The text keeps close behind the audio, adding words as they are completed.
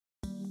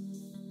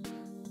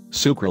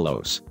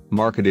Sucralose,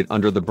 marketed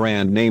under the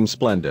brand name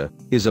Splenda,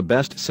 is a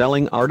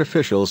best-selling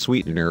artificial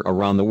sweetener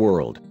around the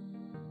world.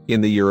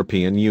 In the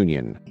European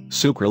Union,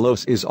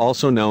 sucralose is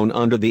also known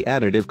under the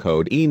additive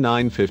code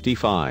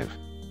E955.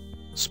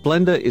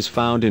 Splenda is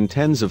found in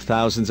tens of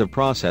thousands of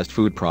processed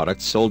food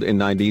products sold in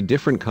 90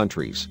 different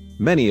countries,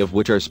 many of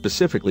which are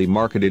specifically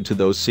marketed to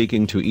those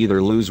seeking to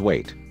either lose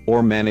weight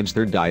or manage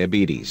their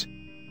diabetes.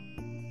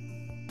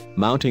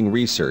 Mounting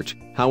research,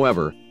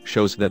 however,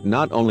 shows that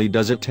not only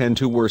does it tend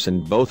to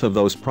worsen both of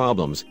those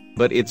problems,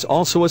 but it's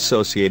also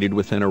associated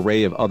with an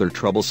array of other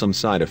troublesome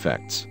side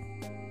effects.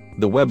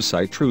 The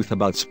website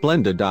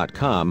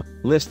truthaboutsplenda.com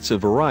lists a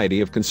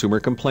variety of consumer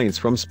complaints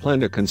from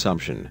Splenda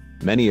consumption,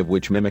 many of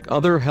which mimic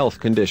other health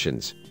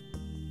conditions.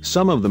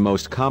 Some of the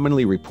most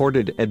commonly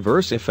reported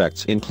adverse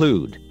effects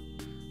include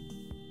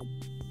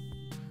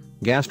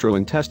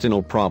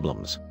gastrointestinal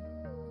problems,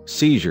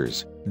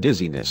 seizures,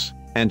 dizziness,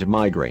 and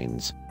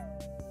migraines,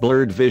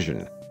 blurred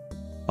vision,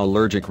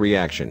 allergic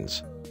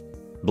reactions,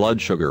 blood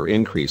sugar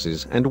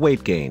increases and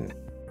weight gain.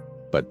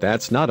 But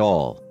that's not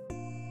all.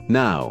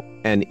 Now,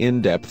 an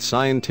in-depth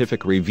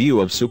scientific review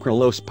of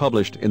sucralose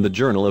published in the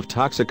Journal of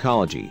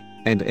Toxicology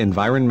and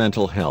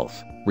Environmental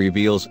Health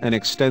reveals an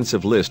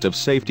extensive list of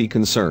safety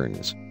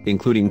concerns,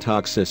 including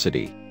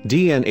toxicity,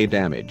 DNA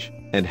damage,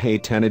 and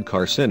hatented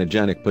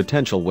carcinogenic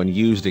potential when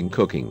used in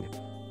cooking.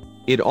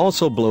 It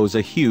also blows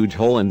a huge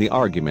hole in the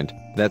argument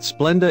that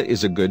Splenda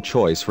is a good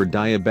choice for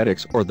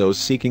diabetics or those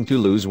seeking to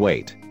lose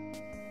weight.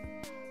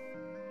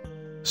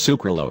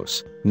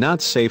 Sucralose,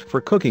 not safe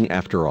for cooking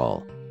after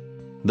all.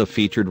 The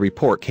featured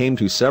report came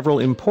to several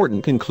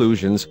important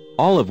conclusions,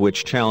 all of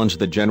which challenge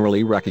the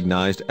generally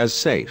recognized as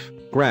safe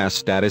GRAS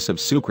status of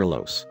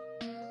sucralose.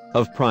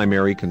 Of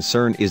primary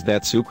concern is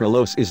that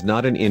sucralose is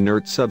not an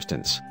inert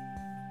substance.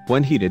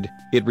 When heated,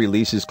 it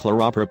releases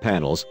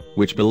chloropropanils,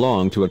 which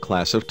belong to a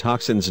class of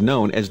toxins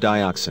known as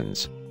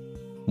dioxins.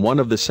 One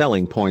of the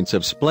selling points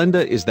of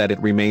Splenda is that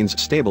it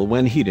remains stable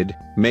when heated,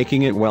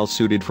 making it well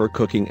suited for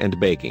cooking and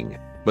baking,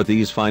 but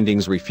these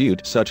findings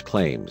refute such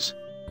claims.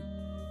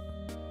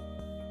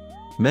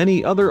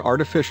 Many other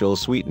artificial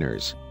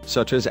sweeteners,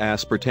 such as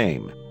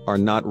aspartame, are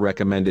not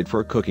recommended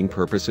for cooking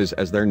purposes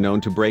as they're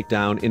known to break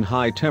down in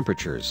high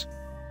temperatures.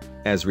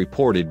 As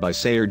reported by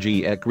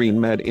Sayerji at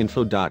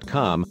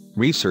greenmedinfo.com,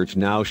 research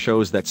now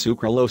shows that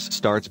sucralose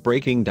starts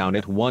breaking down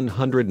at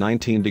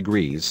 119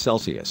 degrees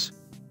Celsius.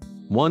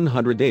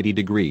 180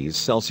 degrees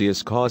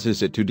Celsius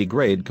causes it to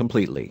degrade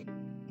completely.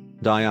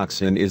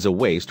 Dioxin is a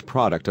waste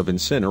product of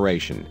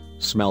incineration,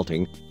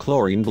 smelting,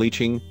 chlorine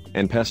bleaching,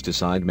 and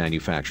pesticide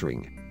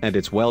manufacturing, and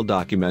its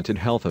well-documented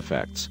health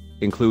effects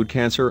include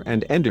cancer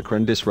and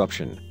endocrine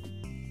disruption.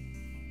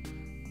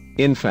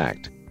 In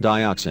fact,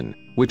 dioxin,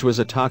 which was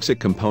a toxic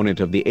component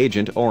of the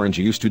Agent Orange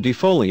used to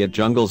defoliate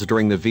jungles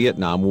during the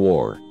Vietnam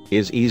War,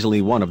 is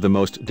easily one of the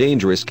most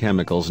dangerous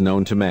chemicals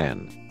known to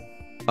man.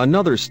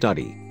 Another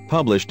study,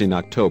 published in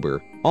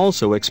October,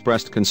 also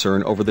expressed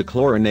concern over the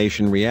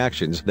chlorination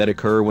reactions that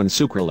occur when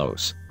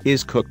sucralose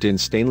is cooked in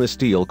stainless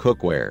steel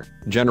cookware,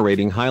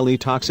 generating highly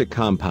toxic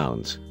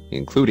compounds,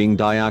 including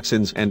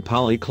dioxins and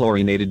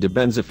polychlorinated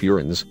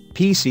dibenzofurans,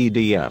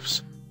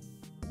 PCDFs.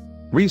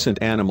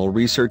 Recent animal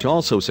research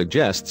also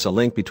suggests a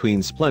link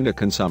between Splenda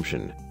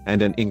consumption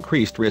and an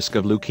increased risk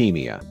of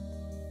leukemia.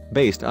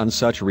 Based on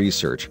such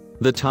research,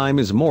 the time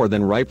is more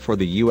than ripe for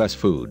the U.S.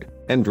 Food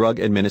and Drug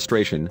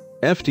Administration,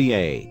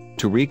 FDA,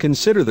 to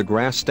reconsider the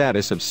GRAS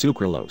status of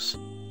sucralose.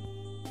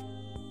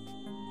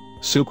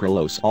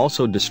 Sucralose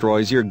also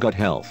destroys your gut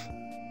health.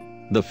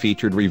 The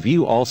featured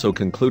review also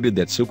concluded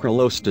that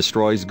sucralose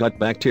destroys gut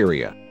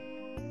bacteria.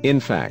 In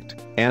fact,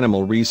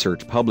 animal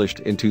research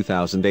published in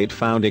 2008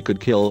 found it could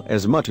kill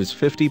as much as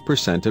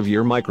 50% of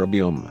your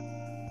microbiome.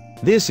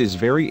 This is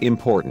very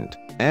important,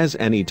 as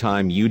any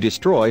time you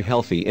destroy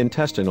healthy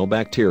intestinal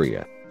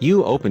bacteria,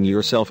 you open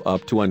yourself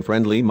up to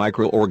unfriendly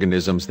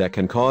microorganisms that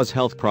can cause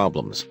health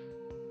problems.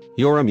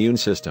 Your immune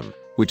system,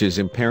 which is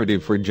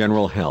imperative for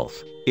general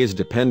health, is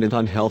dependent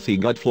on healthy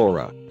gut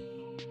flora.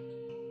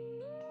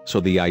 So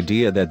the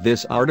idea that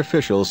this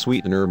artificial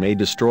sweetener may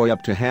destroy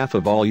up to half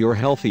of all your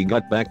healthy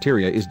gut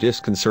bacteria is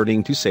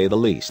disconcerting to say the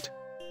least.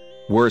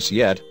 Worse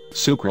yet,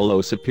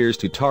 sucralose appears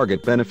to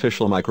target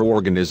beneficial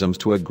microorganisms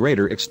to a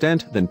greater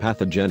extent than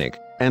pathogenic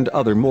and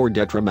other more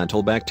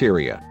detrimental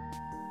bacteria.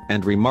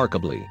 And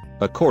remarkably,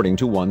 according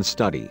to one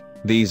study,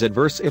 these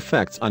adverse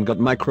effects on gut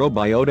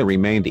microbiota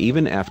remained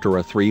even after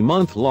a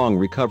 3-month-long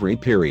recovery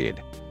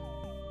period.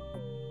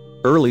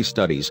 Early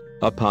studies,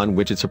 upon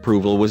which its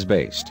approval was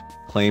based,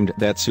 claimed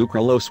that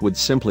sucralose would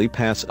simply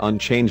pass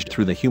unchanged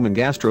through the human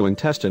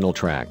gastrointestinal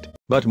tract,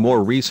 but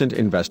more recent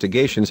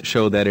investigations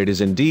show that it is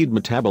indeed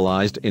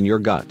metabolized in your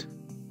gut.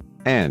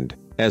 And,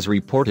 as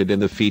reported in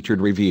the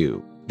featured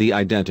review, the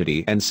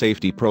identity and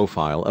safety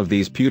profile of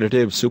these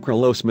putative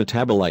sucralose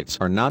metabolites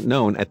are not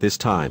known at this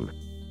time.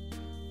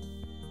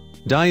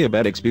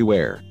 Diabetics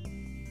beware.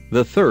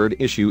 The third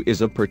issue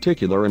is of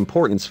particular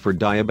importance for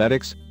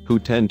diabetics, who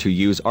tend to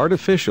use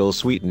artificial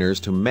sweeteners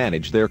to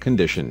manage their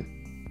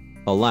condition.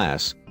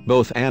 Alas,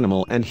 both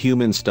animal and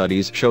human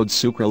studies showed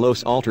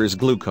sucralose alters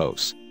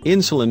glucose,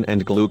 insulin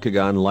and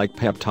glucagon-like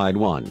peptide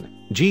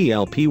 1,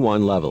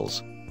 GLP-1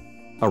 levels.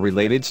 A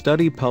related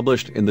study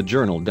published in the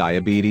journal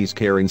Diabetes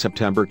Care in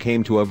September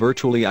came to a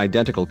virtually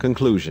identical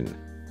conclusion.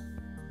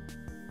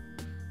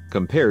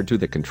 Compared to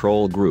the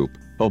control group,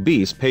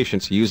 obese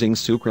patients using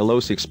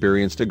sucralose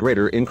experienced a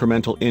greater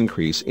incremental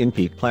increase in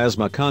peak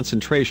plasma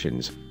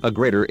concentrations, a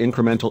greater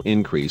incremental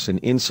increase in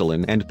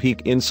insulin and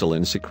peak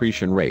insulin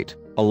secretion rate,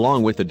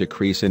 along with a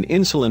decrease in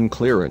insulin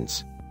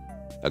clearance.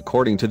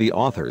 According to the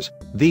authors,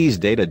 these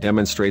data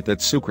demonstrate that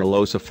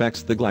sucralose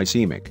affects the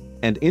glycemic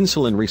and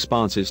insulin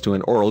responses to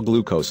an oral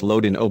glucose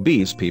load in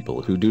obese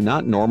people who do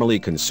not normally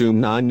consume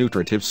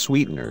non-nutritive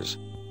sweeteners.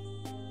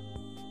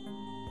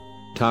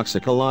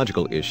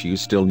 Toxicological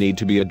issues still need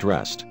to be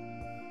addressed.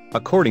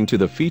 According to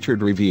the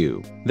featured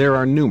review, there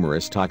are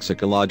numerous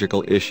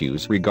toxicological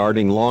issues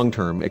regarding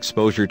long-term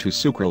exposure to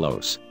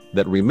sucralose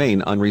that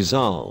remain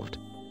unresolved.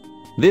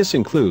 This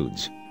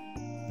includes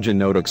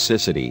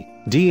genotoxicity,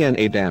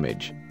 DNA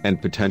damage,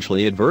 and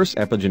potentially adverse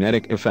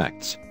epigenetic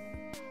effects.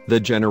 The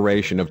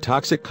generation of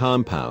toxic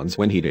compounds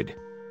when heated.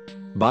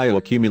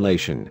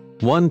 Bioaccumulation.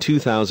 One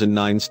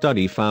 2009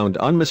 study found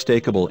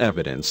unmistakable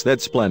evidence that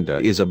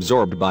Splenda is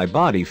absorbed by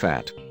body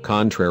fat,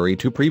 contrary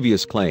to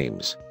previous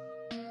claims.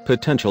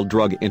 Potential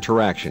drug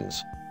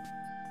interactions.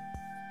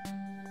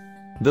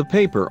 The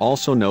paper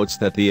also notes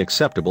that the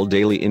acceptable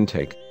daily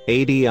intake,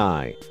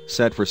 ADI,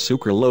 set for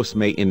sucralose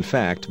may in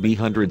fact be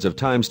hundreds of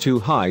times too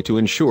high to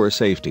ensure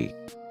safety.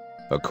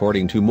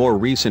 According to more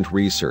recent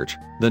research,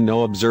 the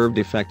no observed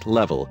effect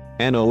level,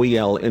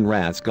 NOEL in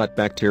rats' gut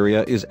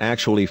bacteria is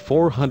actually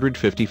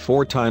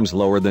 454 times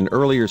lower than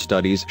earlier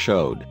studies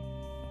showed.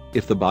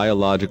 If the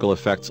biological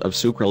effects of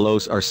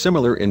sucralose are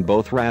similar in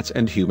both rats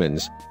and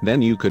humans, then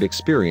you could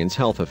experience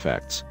health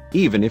effects,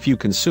 even if you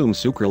consume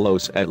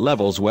sucralose at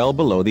levels well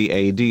below the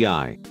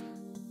ADI.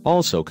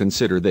 Also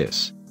consider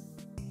this.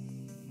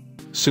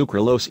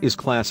 Sucralose is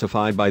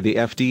classified by the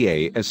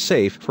FDA as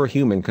safe for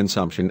human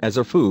consumption as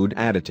a food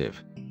additive.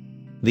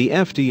 The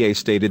FDA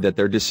stated that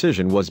their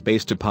decision was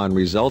based upon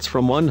results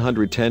from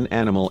 110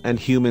 animal and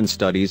human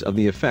studies of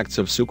the effects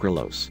of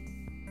sucralose.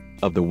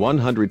 Of the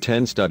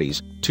 110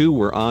 studies, 2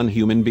 were on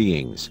human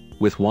beings,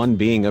 with one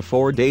being a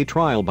 4-day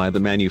trial by the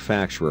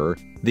manufacturer,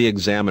 the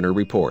Examiner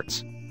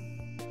reports.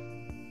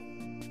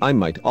 I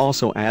might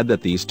also add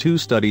that these 2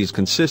 studies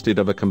consisted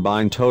of a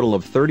combined total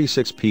of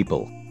 36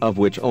 people, of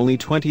which only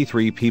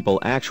 23 people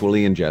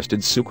actually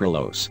ingested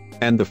sucralose,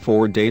 and the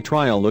 4-day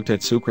trial looked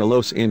at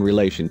sucralose in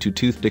relation to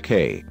tooth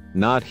decay,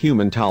 not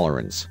human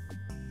tolerance.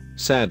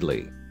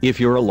 Sadly, if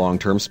you're a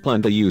long-term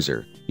Splenda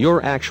user,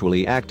 you're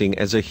actually acting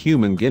as a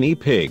human guinea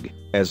pig,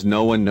 as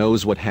no one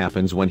knows what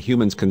happens when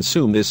humans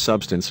consume this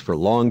substance for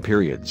long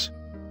periods.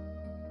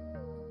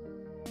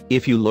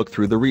 If you look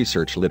through the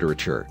research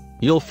literature,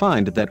 you'll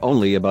find that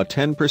only about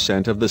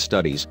 10% of the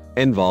studies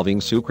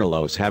involving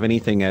sucralose have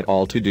anything at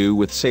all to do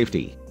with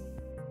safety.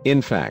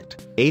 In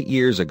fact, 8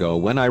 years ago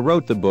when I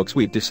wrote the book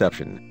Sweet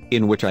Deception,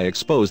 in which I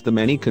exposed the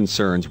many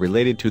concerns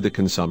related to the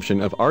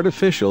consumption of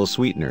artificial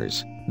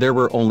sweeteners, there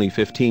were only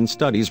 15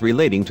 studies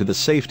relating to the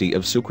safety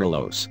of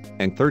sucralose,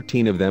 and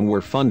 13 of them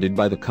were funded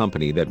by the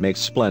company that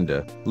makes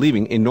Splenda,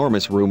 leaving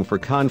enormous room for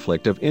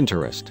conflict of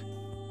interest.